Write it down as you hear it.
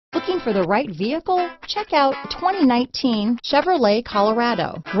Looking for the right vehicle? Check out 2019 Chevrolet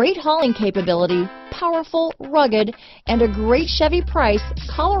Colorado. Great hauling capability, powerful, rugged, and a great Chevy price,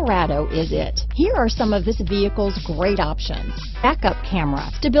 Colorado is it. Here are some of this vehicle's great options: backup camera,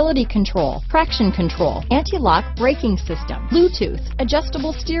 stability control, traction control, anti-lock braking system, Bluetooth,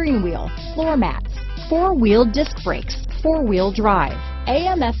 adjustable steering wheel, floor mats, four-wheel disc brakes, four-wheel drive,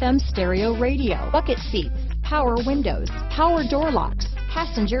 AM/FM stereo radio, bucket seats, power windows, power door locks,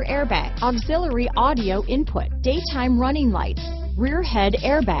 passenger airbag, auxiliary audio input, daytime running lights, rear head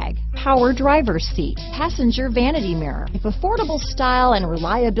airbag, power driver's seat, passenger vanity mirror. If affordable style and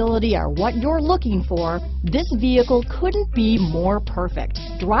reliability are what you're looking for, this vehicle couldn't be more perfect.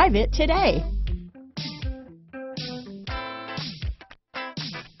 Drive it today.